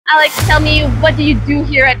Alex, tell me, what do you do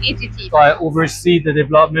here at AGT? So I oversee the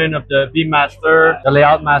development of the BeamMaster, the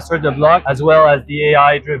Layout Master, the block, as well as the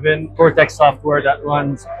AI-driven Cortex software that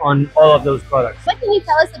runs on all of those products. What can you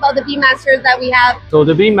tell us about the BeamMasters that we have? So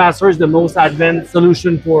the BeamMaster is the most advanced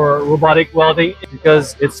solution for robotic welding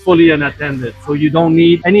because it's fully unattended. So you don't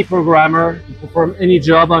need any programmer to perform any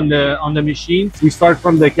job on the machine. We start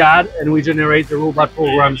from the CAD and we generate the robot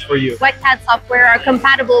programs for you. What CAD software are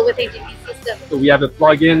compatible with AGT systems? So we have a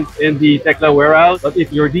plugin in the Tekla warehouse, but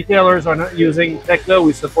if your detailers are not using Tekla,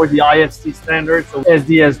 we support the IFC standard, so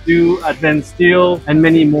SDS2, Advanced Steel, and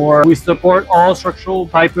many more. We support all structural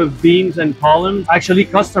type of beams and columns. Actually,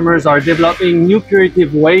 customers are developing new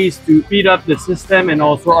creative ways to speed up the system and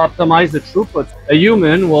also optimize the throughput. A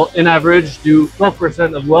human will, in average, do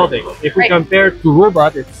 12% of welding. If we compare to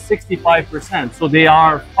robot, it's 65%. So they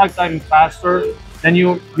are 5 times faster than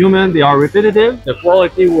human. They are repetitive. The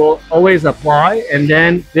quality will always apply, and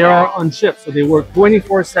then they are on shift, so they work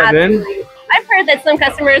 24/7. I've heard that some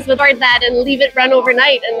customers would order that and leave it run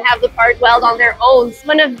overnight and have the part weld on their own.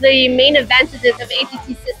 One of the main advantages of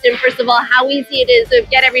AGT system, first of all, how easy it is to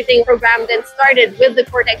get everything programmed and started with the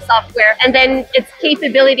Cortex software, and then its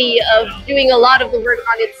capability of doing a lot of the work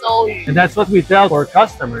on its own. And that's what we tell our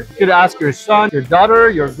customers. You could ask your son, your daughter,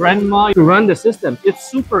 your grandma to run the system.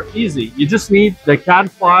 It's super easy. You just need the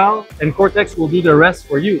CAD file and Cortex will do the rest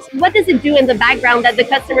for you. What does it do in the background that the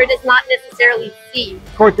customer does not necessarily see?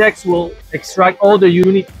 Cortex will extract all the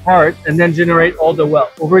unique parts and then generate all the weld.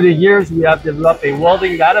 Over the years, we have developed a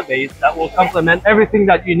welding database that will complement everything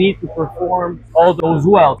that you need to perform all those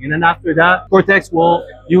welds. And then after that, Cortex will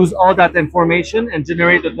use all that information and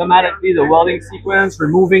generate automatically the welding sequence,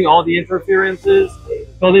 removing all the interferences,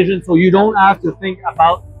 collisions, so you don't have to think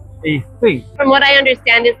about a thing. From what I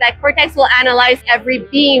understand is that Cortex will analyze every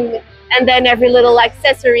beam and then every little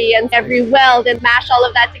accessory and every weld and mash all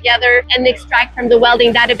of that together and extract from the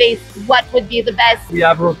welding database what would be the best. We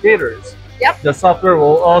have rotators. Yep. The software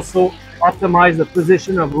will also optimize the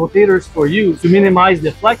position of rotators for you to minimize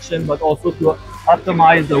deflection, but also to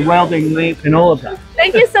optimize the welding length and all of that.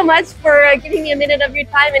 Thank you so much for giving me a minute of your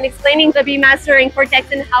time and explaining the BeamMaster and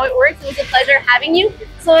Cortex and how it works. It was a pleasure having you.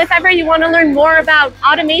 So if ever you want to learn more about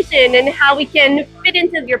automation and how we can fit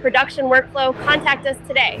into your production workflow, contact us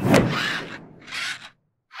today.